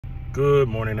Good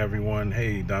morning, everyone.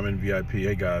 Hey, Diamond VIP.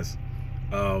 Hey, guys.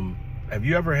 Have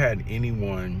you ever had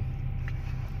anyone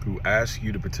who asks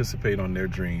you to participate on their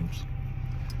dreams,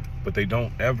 but they're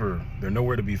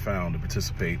nowhere to be found to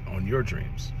participate on your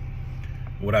dreams?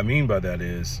 What I mean by that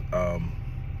is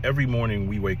every morning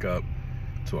we wake up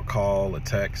to a call, a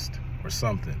text, or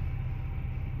something.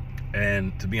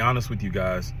 And to be honest with you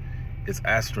guys, it's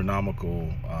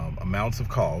astronomical amounts of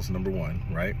calls, number one,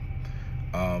 right?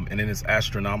 And then it's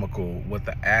astronomical what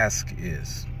the ask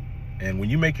is. And when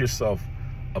you make yourself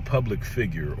a public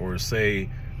figure, or say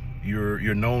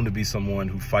you're known to be someone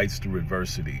who fights through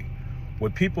adversity,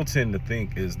 what people tend to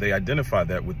think is they identify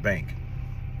that with bank.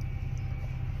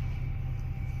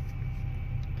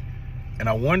 And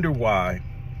I wonder why,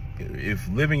 if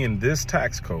living in this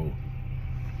tax code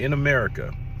in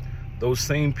America, those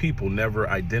same people never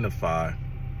identify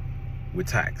with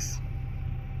tax.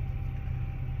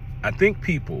 I think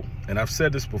people, and I've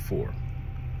said this before,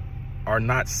 are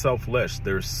not selfless.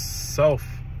 They're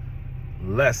selflessly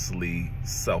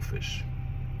selfish.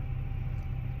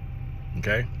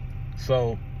 Okay?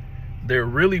 So they're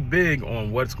really big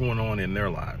on what's going on in their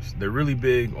lives. They're really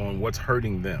big on what's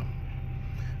hurting them.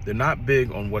 They're not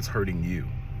big on what's hurting you.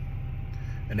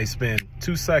 And they spend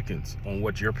 2 seconds on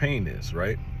what your pain is,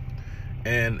 right?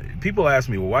 And people ask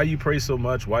me, well, why you pray so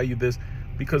much? Why you this?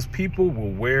 Because people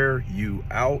will wear you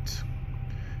out.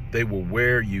 They will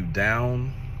wear you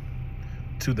down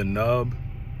to the nub,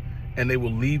 and they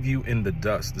will leave you in the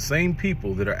dust. The same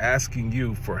people that are asking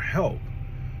you for help,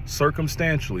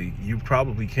 circumstantially, you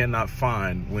probably cannot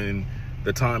find when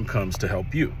the time comes to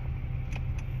help you.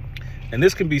 And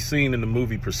this can be seen in the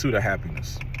movie Pursuit of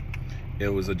Happiness. It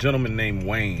was a gentleman named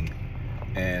Wayne,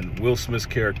 and Will Smith's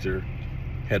character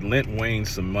had lent Wayne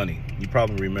some money. You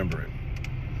probably remember it.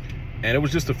 And it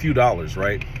was just a few dollars,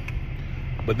 right?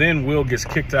 But then Will gets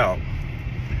kicked out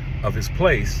of his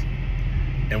place,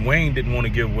 and Wayne didn't want to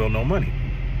give Will no money.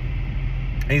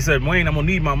 And he said, Wayne, I'm gonna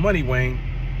need my money, Wayne.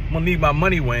 I'm gonna need my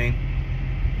money, Wayne.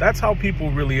 That's how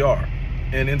people really are.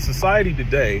 And in society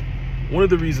today, one of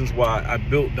the reasons why I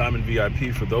built Diamond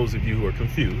VIP, for those of you who are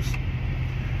confused,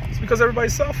 is because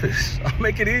everybody's selfish. I'll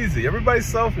make it easy. Everybody's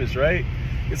selfish, right?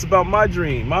 It's about my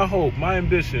dream, my hope, my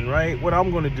ambition, right? What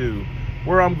I'm gonna do,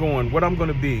 where I'm going, what I'm going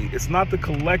to be. It's not the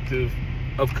collective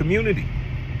of community.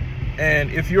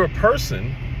 And if you're a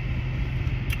person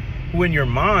who in your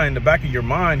mind, the back of your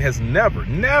mind, has never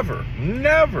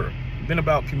been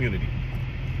about community,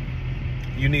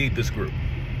 you need this group.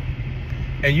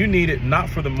 And you need it not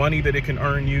for the money that it can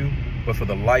earn you, but for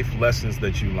the life lessons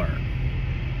that you learn.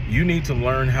 You need to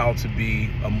learn how to be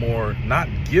a more, not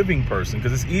giving person,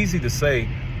 because it's easy to say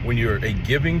when you're a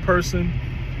giving person,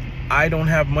 I don't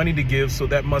have money to give, so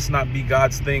that must not be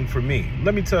God's thing for me.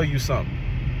 Let me tell you something.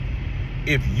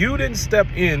 If you didn't step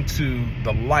into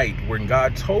the light when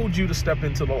God told you to step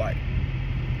into the light,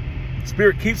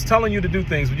 Spirit keeps telling you to do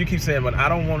things, but you keep saying, but I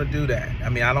don't want to do that. I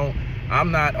mean, I'm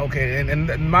not, okay.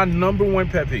 And my number one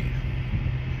pet peeve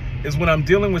is when I'm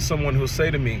dealing with someone who'll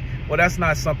say to me, well, that's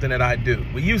not something that I do.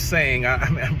 Well, you saying, I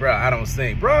mean, bro, I don't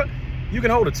sing. Bro, you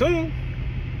can hold a tune.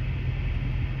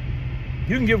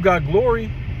 You can give God glory.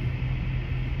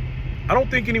 I don't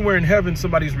think anywhere in heaven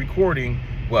somebody's recording,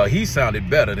 well, he sounded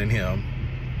better than him,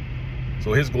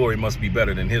 so his glory must be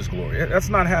better than his glory. That's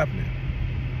not happening.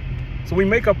 So we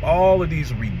make up all of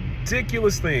these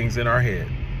ridiculous things in our head.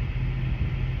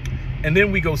 And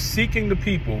then we go seeking the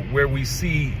people where we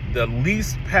see the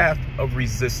least path of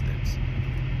resistance.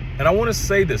 And I want to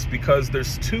say this because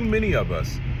there's too many of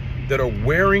us that are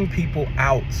wearing people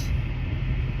out.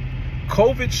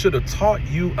 COVID should have taught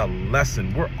you a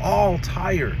lesson. We're all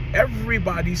tired.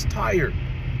 Everybody's tired.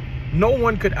 No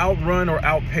one could outrun or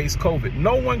outpace COVID.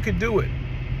 No one could do it.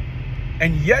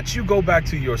 And yet you go back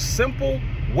to your simple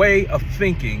way of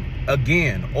thinking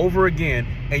again, over again,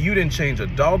 and you didn't change a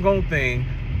doggone thing,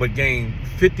 but gained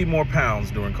 50 more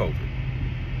pounds during COVID.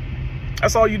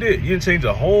 That's all you did. You didn't change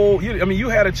a whole, you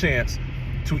had a chance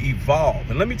to evolve.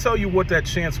 And let me tell you what that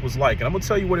chance was like. And I'm gonna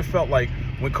tell you what it felt like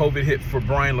when COVID hit for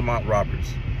Brian Lamont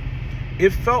Roberts. It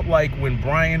felt like when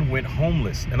Brian went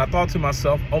homeless. And I thought to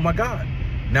myself, oh my God,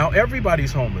 now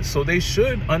everybody's homeless. So they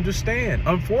should understand.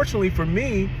 Unfortunately for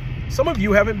me, some of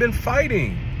you haven't been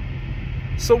fighting.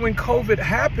 So when COVID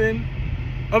happened,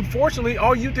 unfortunately,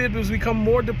 all you did was become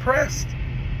more depressed.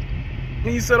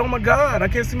 And you said, oh my God, I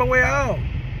can't see my way out.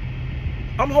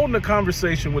 I'm holding a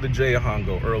conversation with a Jay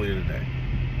Ahongo earlier today.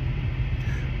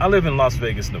 I live in Las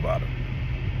Vegas, Nevada.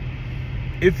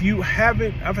 If you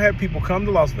haven't, I've had people come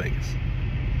to Las Vegas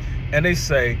and they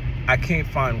say, I can't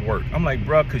find work. I'm like,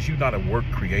 bruh, because you're not a work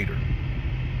creator.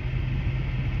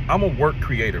 I'm a work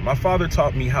creator. My father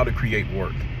taught me how to create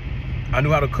work. I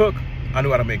knew how to cook. I knew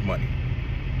how to make money.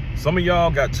 Some of y'all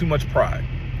got too much pride.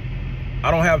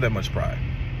 I don't have that much pride.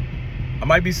 I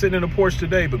might be sitting in a Porsche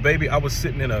today, but baby, I was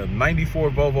sitting in a 94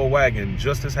 Volvo wagon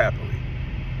just as happily.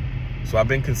 So I've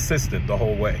been consistent the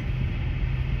whole way.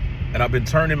 And I've been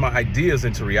turning my ideas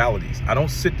into realities. I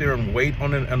don't sit there and wait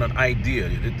on an idea.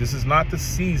 This is not the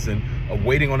season of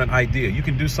waiting on an idea. You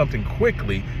can do something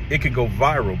quickly, it can go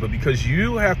viral, but because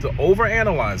you have to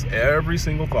overanalyze every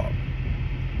single thought,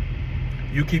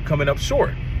 you keep coming up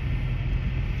short.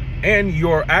 And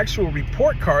your actual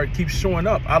report card keeps showing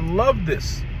up. I love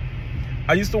this.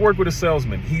 I used to work with a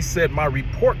salesman. He said, my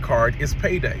report card is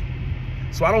payday.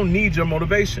 So I don't need your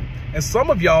motivation. And some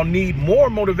of y'all need more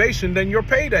motivation than your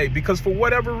payday because for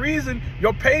whatever reason,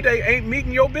 your payday ain't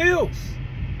meeting your bills.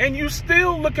 And you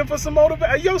still looking for some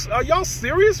motivation. Are y'all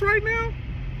serious right now?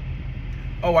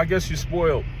 Oh, I guess you're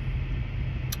spoiled.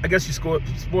 I guess you're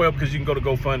spoiled because you can go to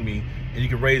GoFundMe and you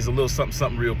can raise a little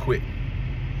something real quick.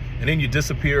 And then you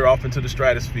disappear off into the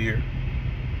stratosphere.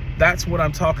 That's what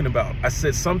I'm talking about. I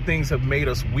said some things have made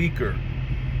us weaker.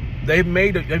 They've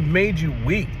made you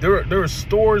weak. There are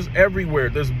stores everywhere.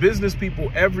 There's business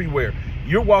people everywhere.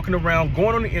 You're walking around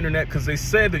going on the internet because they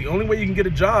said that the only way you can get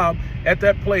a job at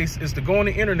that place is to go on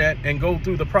the internet and go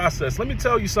through the process. Let me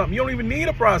tell you something. You don't even need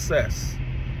a process.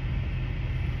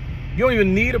 You don't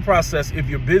even need a process if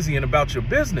you're busy and about your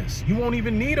business. You won't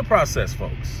even need a process,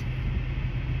 folks,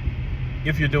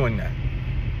 if you're doing that.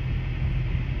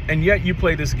 And yet you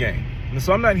play this game. And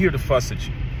so I'm not here to fuss at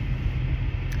you.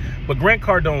 But Grant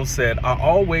Cardone said, I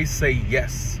always say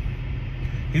yes.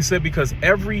 He said, because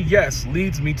every yes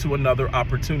leads me to another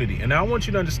opportunity. And now I want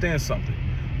you to understand something.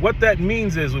 What that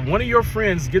means is when one of your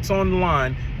friends gets on the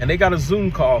line and they got a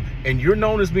Zoom call and you're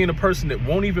known as being a person that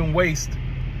won't even waste,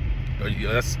 or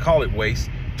let's call it waste,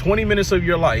 20 minutes of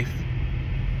your life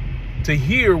to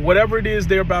hear whatever it is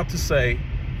they're about to say,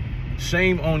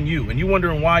 shame on you. And you're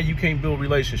wondering why you can't build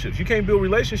relationships. You can't build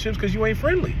relationships because you ain't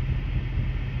friendly.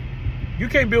 You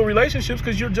can't build relationships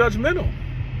because you're judgmental.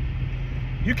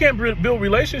 You can't build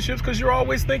relationships because you're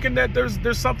always thinking that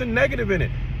there's something negative in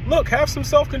it. Look, have some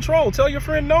self-control. Tell your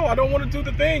friend, no, I don't want to do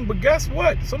the thing. But guess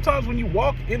what? Sometimes when you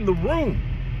walk in the room,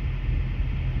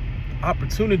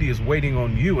 opportunity is waiting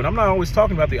on you. And I'm not always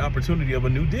talking about the opportunity of a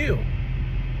new deal.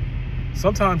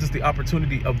 Sometimes it's the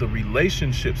opportunity of the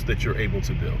relationships that you're able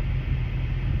to build.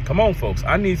 Come on, folks.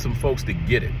 I need some folks to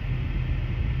get it.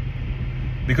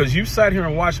 Because you sat here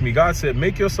and watched me. God said,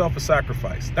 make yourself a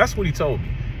sacrifice. That's what he told me.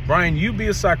 Brian, you be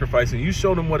a sacrifice, and you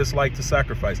show them what it's like to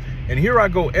sacrifice. And here I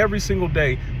go every single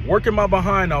day, working my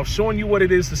behind off, showing you what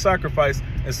it is to sacrifice.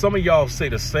 And some of y'all say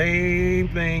the same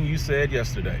thing you said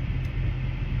yesterday.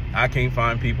 I can't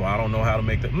find people. I don't know how to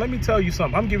make that. Let me tell you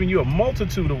something. I'm giving you a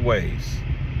multitude of ways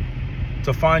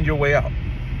to find your way out.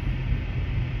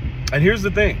 And here's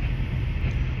the thing.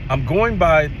 I'm going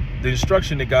by the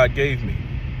instruction that God gave me.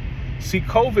 See,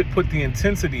 COVID put the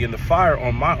intensity and the fire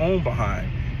on my own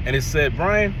behind. And it said,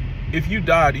 Brian, if you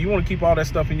die, do you want to keep all that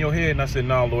stuff in your head? And I said,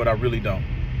 no, Lord, I really don't.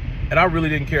 And I really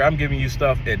didn't care. I'm giving you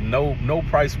stuff at no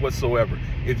price whatsoever.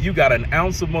 If you got an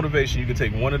ounce of motivation, you can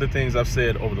take one of the things I've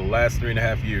said over the last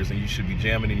 3.5 years and you should be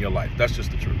jamming in your life. That's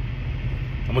just the truth.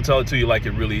 I'm going to tell it to you like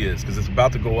it really is because it's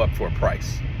about to go up for a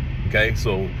price. Okay,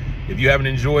 so if you haven't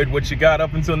enjoyed what you got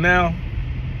up until now,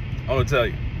 I'm going to tell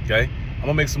you, okay? I'm going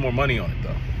to make some more money on it,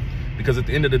 though. Because at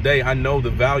the end of the day, I know the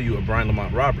value of Brian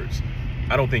Lamont Roberts.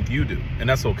 I don't think you do, and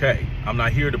that's okay. I'm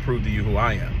not here to prove to you who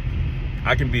I am.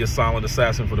 I can be a silent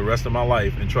assassin for the rest of my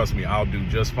life, and trust me, I'll do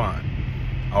just fine.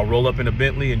 I'll roll up in a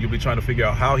Bentley, and you'll be trying to figure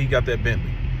out how he got that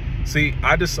Bentley. See,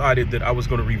 I decided that I was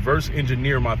going to reverse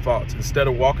engineer my thoughts. Instead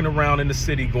of walking around in the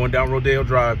city, going down Rodeo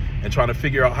Drive, and trying to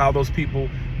figure out how those people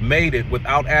made it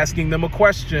without asking them a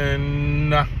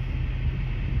question.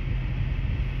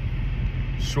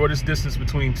 Shortest distance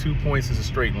between 2 points is a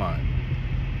straight line.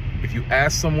 If you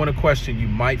ask someone a question, you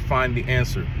might find the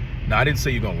answer. Now, I didn't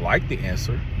say you're going to like the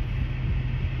answer,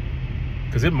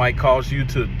 because it might cause you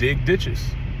to dig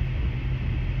ditches.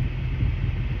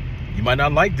 You might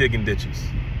not like digging ditches.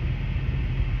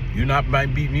 You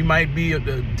might be a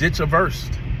ditch averse.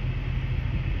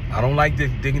 I don't like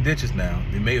digging ditches now.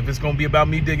 If it's going to be about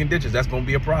me digging ditches, that's going to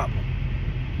be a problem.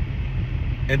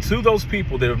 And to those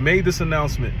people that have made this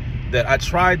announcement, that I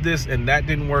tried this and that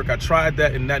didn't work, I tried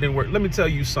that and that didn't work. Let me tell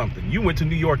you something. You went to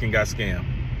New York and got scammed.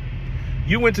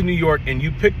 You went to New York and you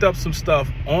picked up some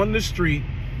stuff on the street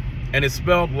and it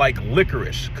smelled like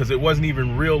licorice because it wasn't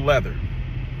even real leather.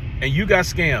 And you got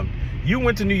scammed. You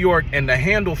went to New York and the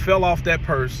handle fell off that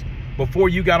purse before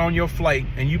you got on your flight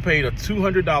and you paid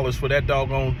 $200 for that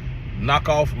doggone knock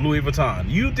off Louis Vuitton.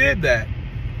 You did that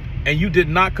and you did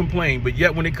not complain. But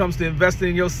yet when it comes to investing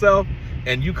in yourself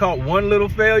and you caught one little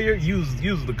failure, you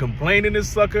was the complaining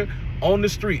sucker on the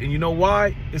street. And you know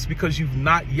why? It's because you've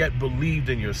not yet believed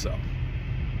in yourself.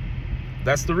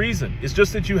 That's the reason. It's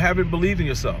just that you haven't believed in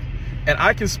yourself. And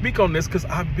I can speak on this because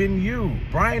I've been you.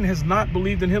 Brian has not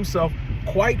believed in himself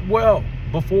quite well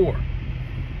before.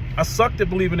 I sucked at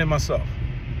believing in myself.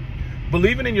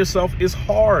 Believing in yourself is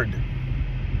hard.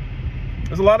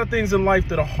 There's a lot of things in life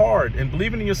that are hard, and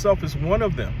believing in yourself is one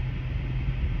of them.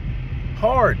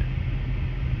 Hard.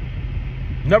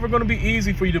 Never going to be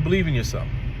easy for you to believe in yourself.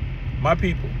 My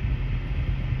people,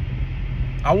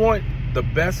 I want the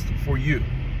best for you.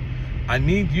 I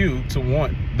need you to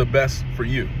want the best for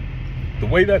you. The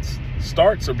way that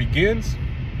starts or begins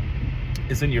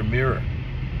is in your mirror.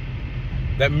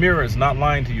 That mirror is not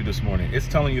lying to you this morning. It's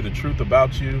telling you the truth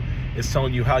about you. It's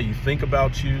telling you how you think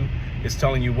about you. It's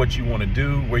telling you what you want to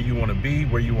do, where you want to be,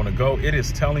 where you want to go. It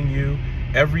is telling you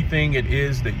everything it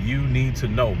is that you need to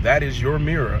know. That is your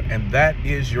mirror, and that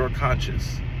is your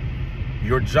conscience.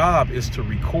 Your job is to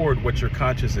record what your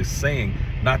conscience is saying,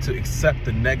 not to accept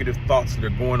the negative thoughts that are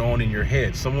going on in your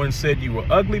head. Someone said you were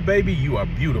ugly, baby, you are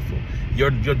beautiful. Your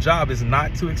job is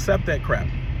not to accept that crap.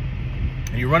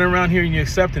 And you're running around here and you're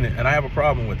accepting it, and I have a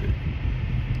problem with it.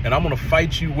 And I'm going to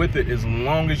fight you with it as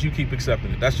long as you keep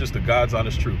accepting it. That's just the God's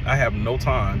honest truth. I have no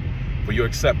time for your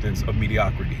acceptance of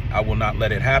mediocrity. I will not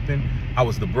let it happen. I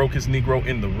was the brokest Negro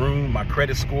in the room. My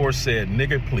credit score said,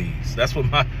 nigga, please. That's what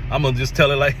I'm going to just tell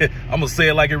it like, I'm going to say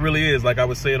it like it really is, like I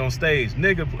would say it on stage.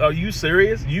 Nigga, are you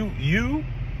serious? You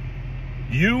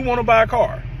want to buy a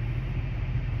car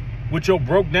with your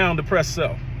broke down, depressed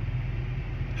self?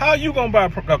 How are you going to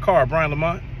buy a car, Brian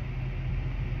Lamont?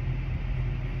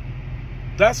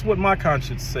 That's what my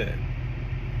conscience said.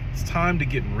 It's time to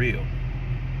get real.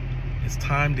 It's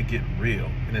time to get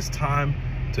real. And it's time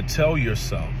to tell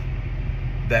yourself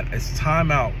that it's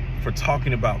time out for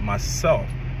talking about myself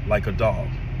like a dog.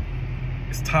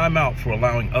 It's time out for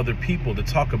allowing other people to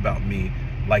talk about me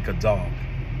like a dog.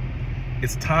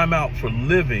 It's time out for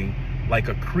living like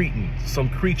a cretin, some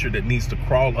creature that needs to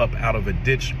crawl up out of a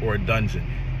ditch or a dungeon.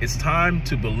 It's time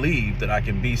to believe that I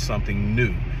can be something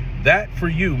new. That, for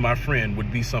you, my friend,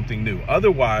 would be something new.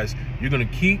 Otherwise, you're going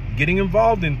to keep getting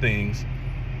involved in things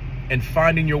and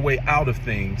finding your way out of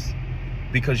things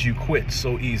because you quit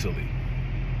so easily.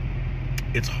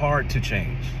 It's hard to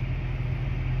change.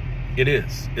 It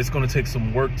is. It's going to take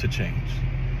some work to change.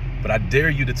 But I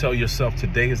dare you to tell yourself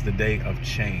today is the day of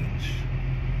change.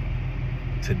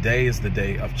 Today is the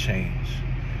day of change.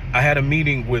 I had a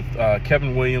meeting with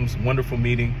Kevin Williams, wonderful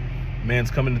meeting.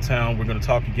 Man's coming to town. We're going to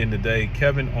talk again today.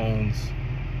 Kevin owns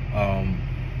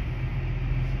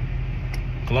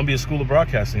Columbia School of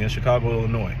Broadcasting in Chicago,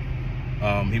 Illinois.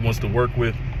 He wants to work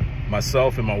with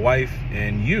myself and my wife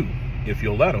and you, if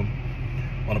you'll let him,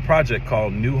 on a project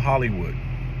called New Hollywood.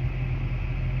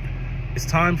 It's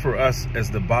time for us as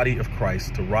the body of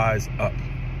Christ to rise up.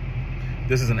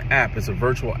 This is an app. It's a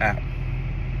virtual app.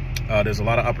 There's a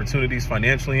lot of opportunities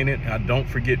financially in it. I don't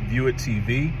forget View It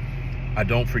TV. I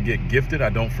don't forget Gifted. I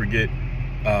don't forget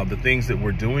the things that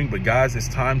we're doing. But guys, it's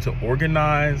time to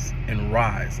organize and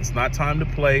rise. It's not time to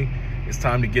play. It's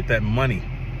time to get that money.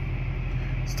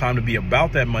 It's time to be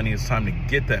about that money. It's time to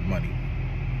get that money.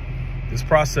 This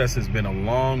process has been a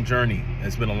long journey.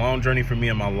 It's been a long journey for me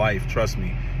in my life. Trust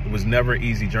me, it was never an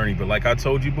easy journey. But like I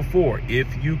told you before, if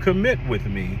you commit with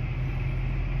me,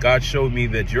 God showed me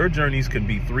that your journeys can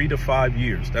be 3 to 5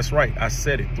 years. That's right. I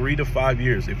said it, 3 to 5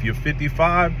 years. If you're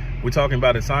 55, we're talking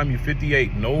about the time you're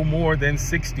 58, no more than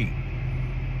 60.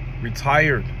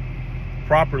 Retired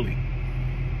properly.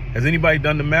 Has anybody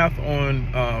done the math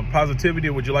on positivity,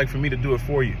 or would you like for me to do it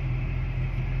for you?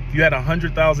 If you had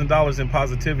 $100,000 in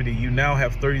positivity, you now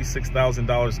have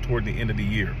 $36,000 toward the end of the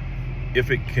year, if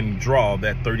it can draw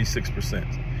that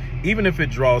 36%. Even if it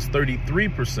draws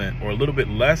 33% or a little bit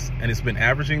less, and it's been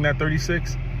averaging that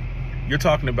 36, you're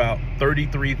talking about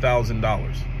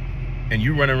 $33,000. And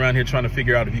you running around here trying to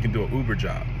figure out if you can do an Uber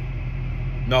job.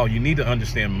 No, you need to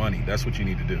understand money. That's what you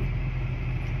need to do.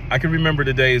 I can remember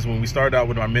the days when we started out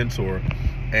with our mentor,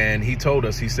 and he told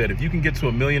us, he said, if you can get to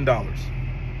 $1 million,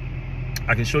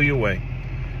 I can show you a way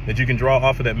that you can draw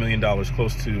off of that $1 million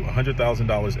close to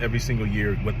 $100,000 every single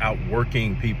year without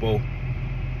working, people.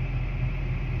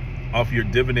 Off your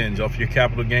dividends, off your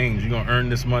capital gains, you're gonna earn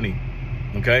this money,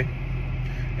 okay?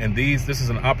 And this is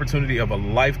an opportunity of a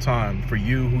lifetime for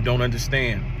you who don't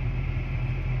understand,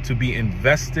 to be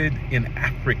invested in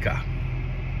Africa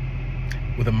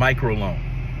with a microloan.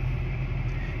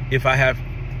 If I have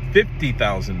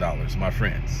 $50,000, my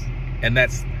friends, and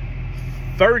that's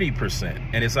 30%,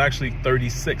 and it's actually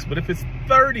 36, but if it's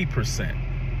 30%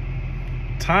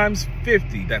 times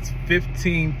 50, that's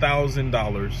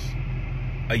 $15,000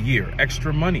 a year,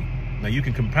 extra money. Now you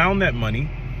can compound that money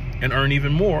and earn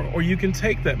even more, or you can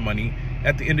take that money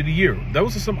at the end of the year.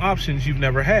 Those are some options you've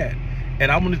never had.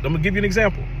 And I'm gonna give you an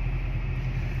example.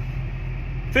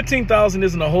 $15,000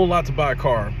 isn't a whole lot to buy a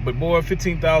car, but boy,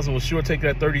 $15,000 will sure take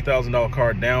that $30,000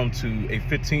 car down to a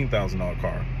 $15,000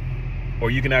 car. Or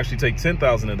you can actually take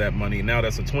 $10,000 of that money, and now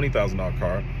that's a $20,000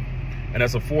 car, and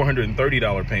that's a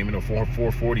 $430 payment or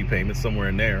 $440 payment, somewhere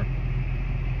in there,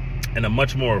 and a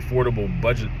much more affordable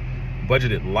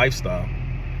budgeted lifestyle.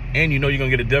 And you know you're gonna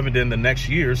get a dividend the next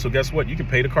year, so guess what? You can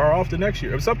pay the car off the next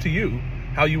year. It's up to you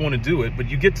how you want to do it, but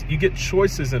you get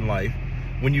choices in life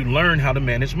when you learn how to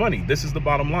manage money. This is the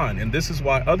bottom line, and this is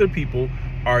why other people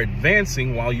are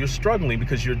advancing while you're struggling,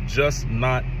 because you're just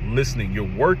not listening. You're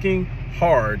working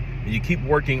hard, and you keep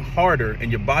working harder,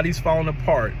 and your body's falling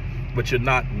apart, but you're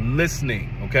not listening,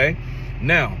 okay?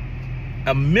 Now,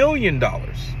 $1 million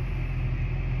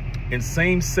in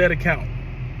same set account,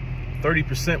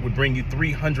 30% would bring you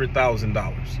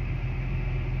 $300,000,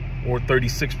 or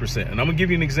 36%. And I'm gonna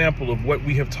give you an example of what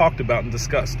we have talked about and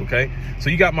discussed, okay? So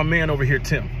you got my man over here,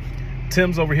 Tim.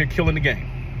 Tim's over here killing the game.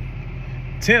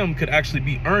 Tim could actually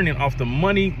be earning off the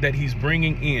money that he's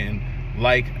bringing in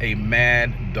like a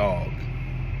mad dog.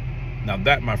 Now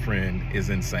that, my friend, is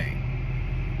insane.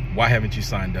 Why haven't you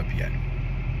signed up yet?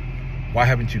 Why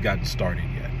haven't you gotten started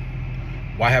yet?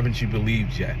 Why haven't you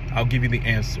believed yet? I'll give you the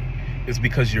answer. It's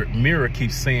because your mirror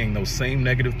keeps saying those same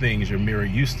negative things your mirror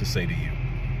used to say to you,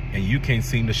 and you can't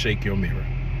seem to shake your mirror.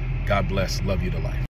 God bless. Love you to life.